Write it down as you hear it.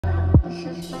Hey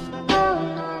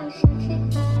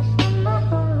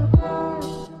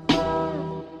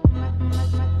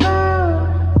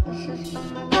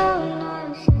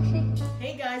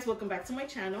guys, welcome back to my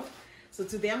channel. So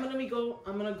today I'm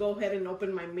gonna go ahead and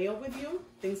open my mail with you,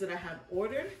 things that I have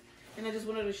ordered, and I just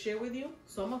wanted to share with you.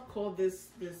 So I'm gonna call this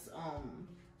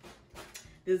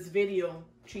video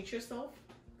 "Treat Yourself,"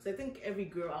 because I think every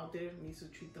girl out there needs to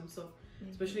treat themselves,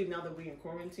 especially now that we're in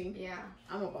quarantine. Yeah,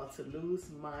 I'm about to lose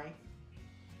my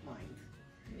mind.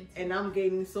 And I'm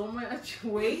gaining so much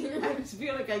weight. I just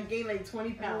feel like I gained like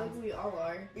 20 pounds. We all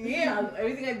are. Yeah,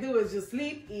 everything I do is just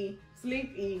sleep, eat,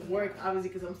 work, obviously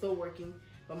because I'm still working,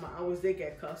 but my hours did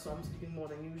get cut, so I'm sleeping more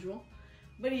than usual.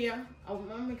 But yeah,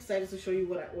 I'm excited to show you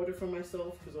what I ordered for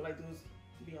myself, because all I do is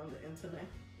be on the internet.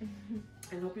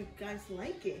 And hope you guys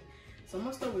like it. So I'm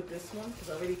gonna start with this one,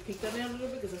 because I already peeked at it a little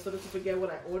bit, because I started to forget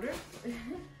what I ordered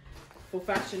for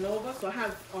Fashion Nova. So I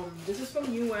have, this is from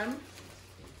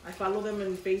I follow them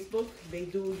on Facebook. They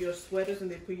do your sweaters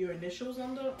and they put your initials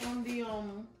on the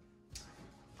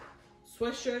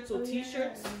sweatshirts or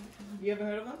t-shirts. You ever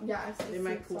heard of them? Yeah, I've seen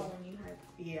them. Cool.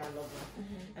 Yeah, I love them.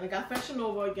 And I got Fashion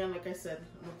Nova again. Like I said,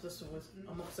 I'm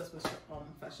obsessed with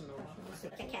Fashion Nova.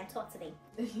 I can't talk today.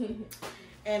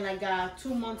 And I got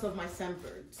 2 months of my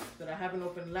Scentbirds that I haven't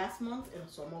opened last month, and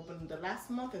so I'm opening the last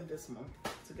month and this month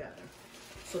together.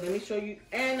 So let me show you.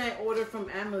 And I ordered from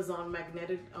Amazon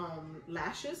magnetic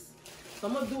lashes. So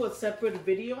I'm gonna do a separate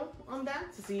video on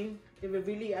that to see if it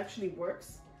really actually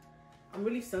works. I'm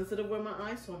really sensitive with my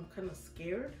eyes, so I'm kind of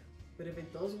scared. But if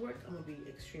it does work, I'm gonna be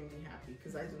extremely happy,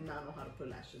 because I do not know how to put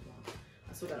lashes on.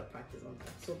 I still gotta practice on that.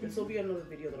 So this will be another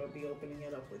video that I'll be opening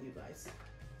it up with you guys.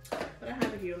 But I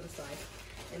have it here on the side.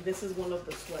 And this is one of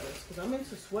the sweaters, because I'm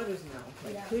into sweaters now,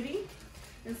 like hoodie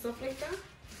and stuff like that.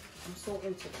 I'm so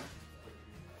into that.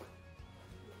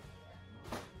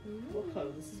 What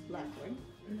color? This is black, right?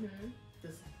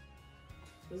 This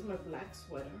is my black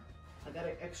sweater. I got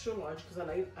an extra large because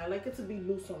I like it to be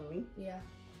loose on me. Yeah.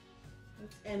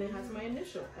 And it has my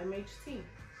initial, MHT,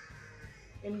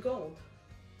 in gold.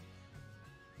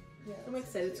 Yeah, I'm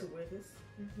excited to wear this.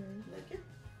 Like it.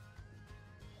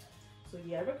 So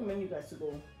yeah, I recommend you guys to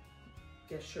go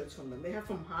get shirts from them. They have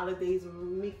from holidays,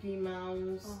 Mickey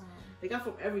Mouse. They got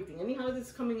from everything. Any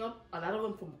holidays coming up, a lot of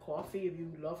them from coffee. If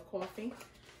you love coffee,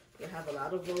 they have a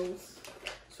lot of those.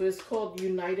 So it's called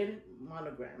United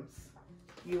Monograms,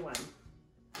 UN.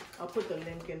 I'll put the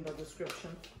link in the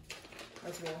description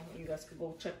as well. You guys could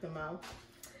go check them out.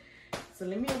 So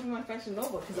let me open my Fashion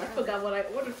Nova, because I forgot what I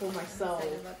ordered for myself. I'm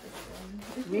excited about this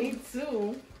one. Me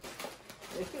too.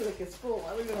 I feel like it's full.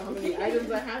 I don't even know how many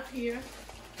items I have here.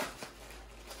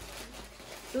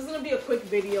 This is going to be a quick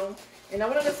video. And I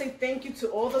wanted to say thank you to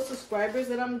all the subscribers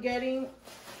that I'm getting.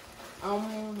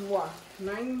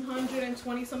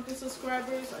 920 something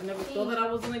subscribers. I never thought that I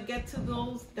was gonna get to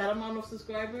that amount of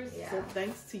subscribers. So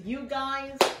thanks to you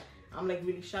guys. I'm like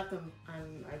really shocked, and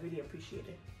I really appreciate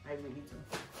it. I really do.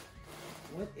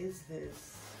 What is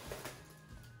this?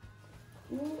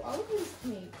 Ooh, all of it is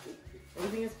pink.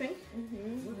 Everything is pink?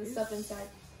 The stuff inside.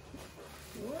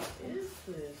 What is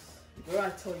this? Girl, I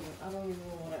told you, I don't even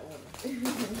know what I ordered.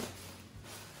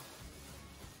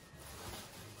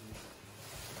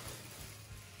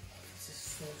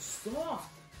 So soft.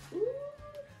 Ooh.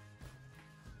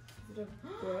 Is it a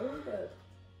girl?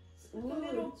 It's like a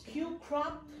little cute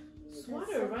cropped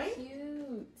sweater, so right?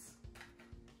 Cute.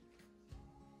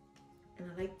 And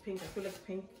I like pink. I feel like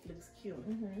pink looks cute.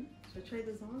 Should I try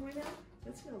this on right now?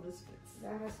 Let's see how this fits.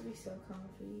 That has to be so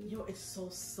comfy. Yo, it's so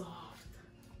soft,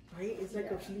 right? It's like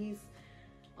a fleece.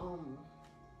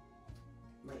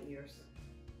 My ears,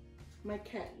 my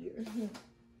cat ears.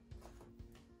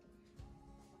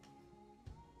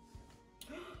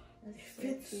 It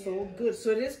fits so good.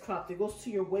 So it is cropped. It goes to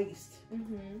your waist. It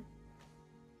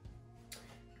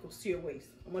goes to your waist.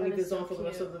 I'm gonna leave this on for the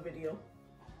rest of the video.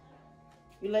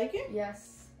 You like it?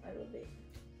 Yes, I love it.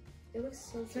 It looks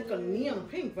so cute. It's like a neon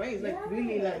pink, right? It's like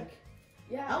really like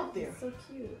out there. It's so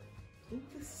cute. Ooh,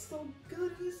 this is so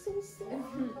good. It's so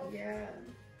soft. Yeah.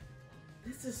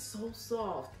 This is so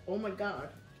soft. Oh my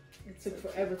god. It took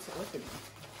forever to open it.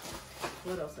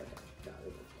 What else I got? Got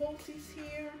little posties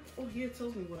here. Oh, here it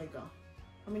tells me what I got.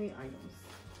 How many items?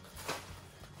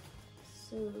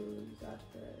 So you got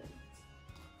the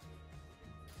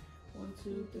 1,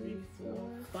 2, 3, 4,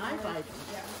 5 items.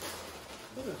 Yeah.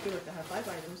 It doesn't feel like I have 5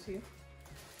 items here.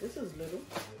 This is little.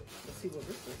 Let's see what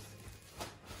this is.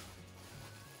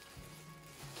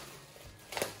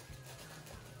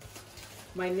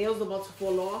 My nails are about to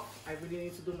fall off. I really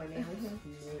need to do my nails.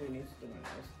 Really need to do my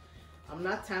nails. I'm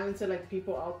not talented like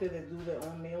people out there that do their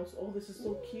own nails. Oh, this is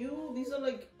so cute. These are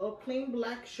like plain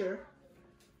black shirt.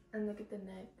 And look at the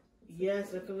neck.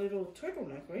 Yes, like a little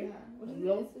turtleneck, right? Yeah. What is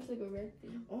it? It's like a red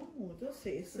thing. Oh, it does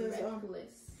say, it says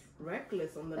reckless.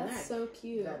 Reckless on the neck. That's so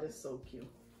cute. That is so cute.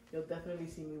 You'll definitely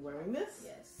see me wearing this.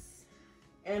 Yes.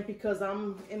 And because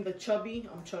I'm chubby.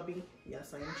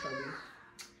 Yes, I am chubby.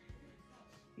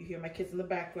 You hear my kids in the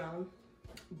background.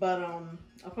 But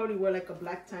I'll probably wear like a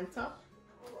black tank top.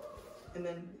 And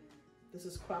then this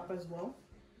is crop as well.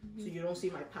 So you don't see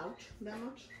my pouch that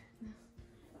much.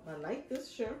 I like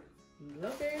this shirt.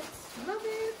 Love it. Love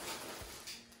it.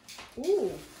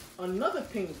 Ooh, another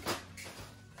pink.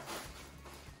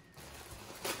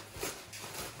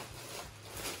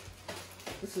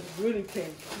 This is really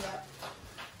pink. Yep.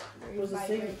 What's the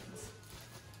same?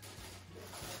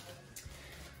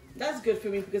 That's good for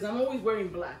me because I'm always wearing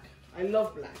black. I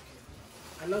love black.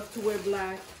 I love to wear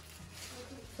black.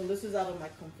 So this is out of my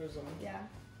comfort zone. Yeah.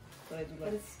 But I do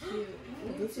like. But it's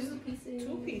cute. This is 2 pieces.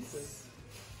 2 pieces.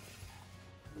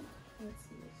 Let's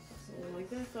see. So like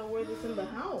this, I'll wear this in the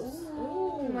house.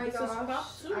 Oh my this gosh. is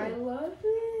crop too. I love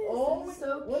it. Oh, it's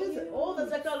so what cute. is it? Oh,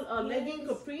 that's like a legging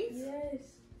caprice. Yes.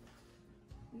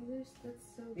 That's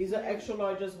so These cute. are extra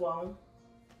large as well.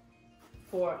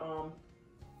 For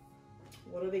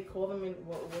what do they call them in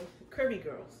what curvy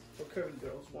girls? For curvy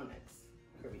girls, 1X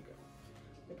curvy girl.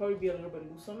 They'll probably be a little bit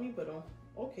loose on me, but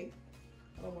okay.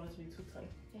 I don't want it to be too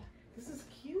tight. Yeah. This is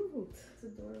cute. It's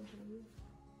adorable.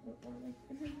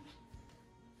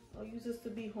 I'll use this to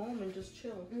be home and just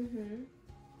chill.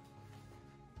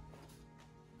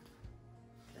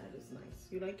 That is nice.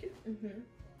 You like it?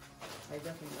 I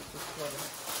definitely like this sweater.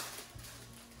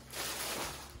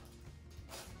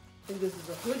 I think this is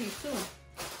a hoodie too.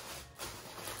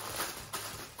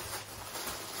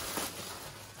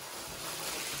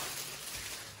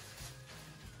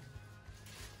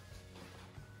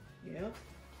 Yep.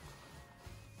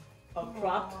 A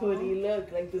cropped hoodie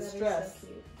look, like distress. So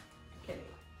cute. Okay.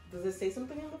 Does it say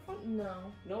something on the front?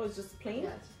 No. No, it's just plain?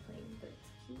 Yeah, it's just plain, but it's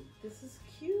cute. This is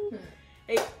cute.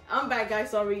 Hey, I'm back, guys.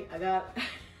 Sorry. I got...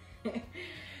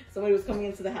 Somebody was coming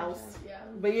into the house. Yeah.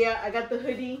 But yeah, I got the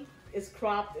hoodie. It's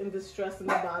cropped and distressed in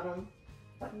the bottom.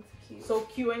 That's cute. So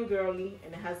cute and girly.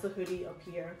 And it has the hoodie up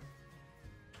here.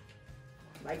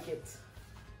 Like it.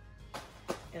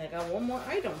 And I got one more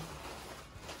item.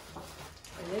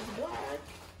 And it's black.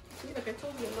 See, like I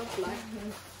told you, I love black.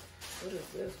 What is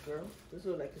this, girl? This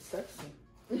looks like it's sexy.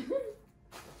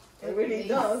 It really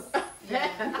does.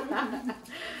 Yeah.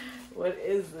 What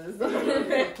is this? Oh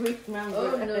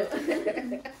no.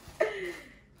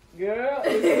 Girl,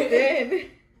 it's thin.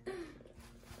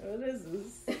 What is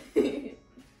this?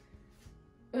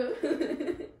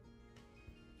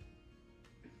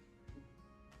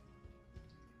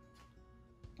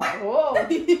 Whoa.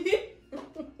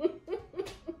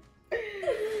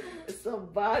 It's a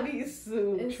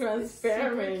bodysuit, transparent. It's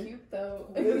super cute though.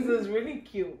 This is really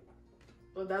cute.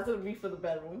 Well, that's gonna be for the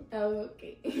bedroom. Oh,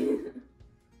 okay.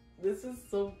 This is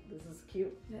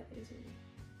cute. That is really.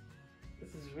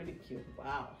 This is really cute.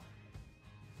 Wow.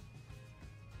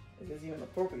 It is even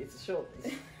appropriate to show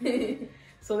this.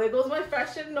 So there goes my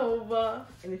Fashion Nova.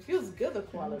 And it feels good, the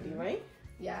quality, right?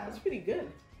 Yeah. It's pretty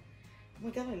good. Oh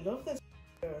my god, I love this.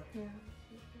 Yeah.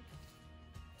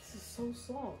 This is so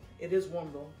soft. It is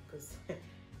warm though, because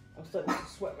I'm starting to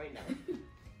sweat right now.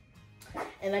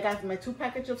 And I got my 2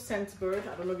 package of Scentsbird.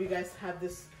 I don't know if you guys have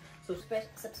this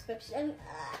subscription.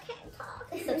 I can't talk.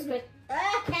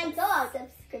 Can't talk.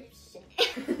 Subscription.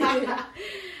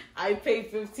 I pay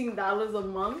 $15 a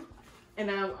month, and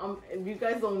if you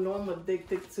guys don't know, I'm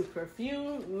addicted to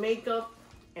perfume, makeup,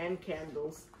 and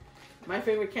candles. My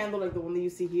favorite candle, like the one that you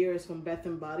see here, is from Bath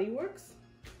and Body Works.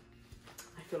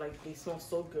 I feel like they smell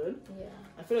so good. Yeah.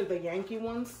 I feel like the Yankee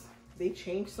ones, they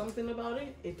changed something about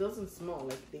it. It doesn't smell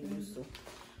like they used to.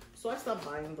 So I stopped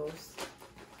buying those.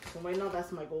 So right now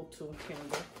that's my go-to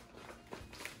candle.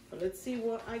 But let's see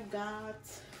what I got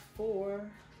for,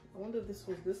 I wonder if this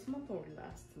was this month or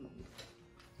last month.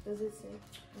 Does it say?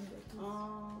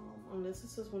 Unless it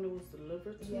says when it was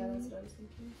delivered to me. Yeah, that's what I was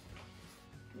thinking.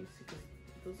 Let me see, 'cause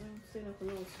it doesn't say nothing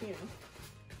else here.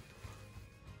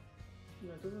 No,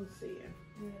 it doesn't say it.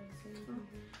 Yeah,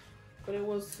 But it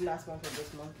was last month or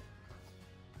this month.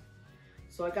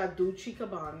 So I got Dolce &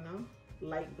 Gabbana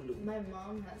light blue. My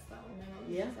mom has that one. My mom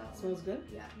Yeah, has that one. smells good.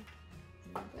 Yeah,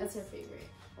 that's her favorite.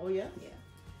 Oh yeah. Yeah.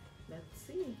 Let's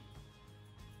see.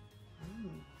 A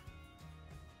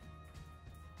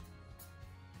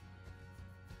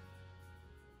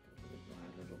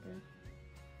little bit.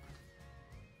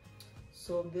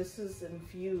 So this is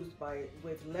infused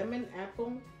with lemon,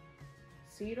 apple,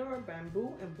 cedar,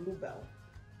 bamboo, and bluebell.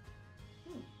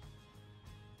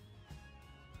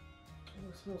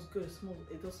 smells good.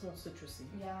 It does smell citrusy.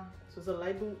 Yeah. So it's a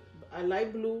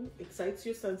light blue excites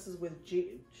your senses with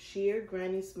sheer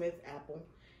Granny Smith apple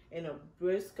and a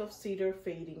brisk of cedar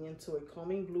fading into a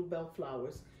calming bluebell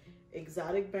flowers,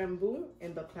 exotic bamboo,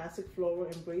 and the classic floral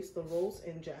embrace the rose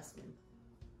and jasmine.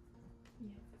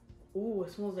 Yeah. Ooh,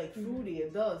 it smells like fruity.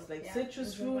 It does. Like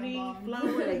citrus, fruity,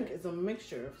 flower. Like it's a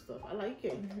mixture of stuff. I like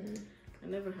it. I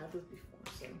never had this before,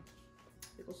 so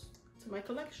it goes to my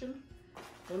collection.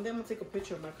 One day I'm gonna take a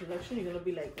picture of my collection. You're gonna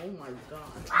be like, oh my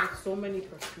god, I have so many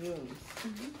perfumes.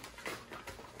 And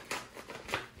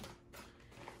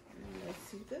let's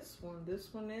see this one.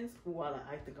 This one is, ooh,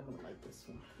 I think I'm gonna like this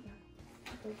one.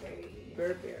 Burberry.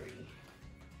 Burberry.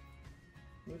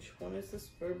 Which one is this?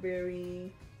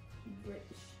 Burberry.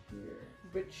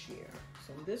 Rich Sheer.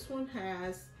 So this one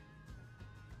has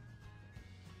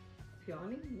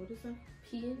peony. What is that?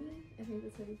 Peony? I think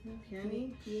that's how you pronounce it.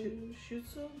 Peony.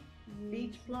 Shutsu.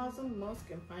 Beach blossom,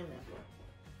 musk, and pineapple.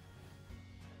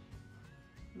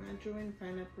 Mandarin,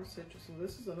 pineapple, citrus. So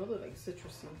this is another like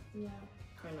citrusy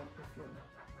kind of perfume.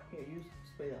 Here, you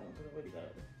spray that one because I already got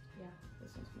it. Yeah.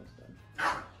 This one smells good.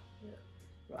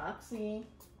 Roxy.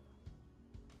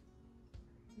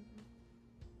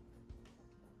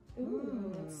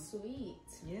 Ooh, that's sweet.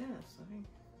 Yes,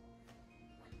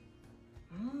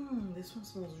 this one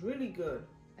smells really good.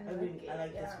 I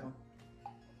like this one.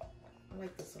 I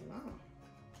like this a lot.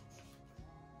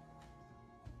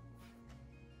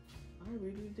 I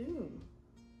really do.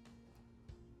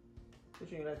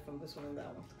 Which one you like from this one and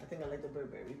that one? I think I like the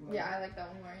Burberry more. Yeah, I like that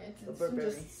one more. It's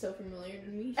just so familiar to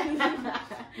me.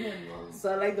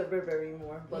 So I like the Burberry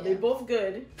more. But they're both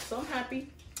good. So I'm happy.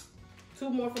 2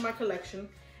 more for my collection.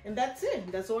 And that's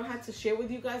it. That's all I had to share with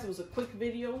you guys. It was a quick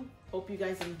video. Hope you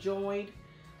guys enjoyed.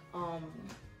 I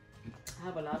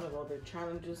have a lot of other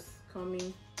challenges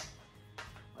coming.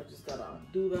 I just gotta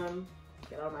do them,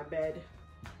 get out of my bed,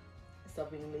 stop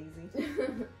being lazy.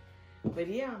 But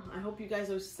yeah, I hope you guys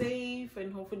are safe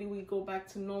and hopefully we go back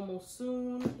to normal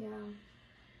soon. Yeah.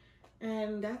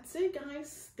 And that's it,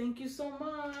 guys. Thank you so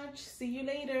much. See you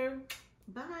later.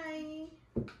 Bye.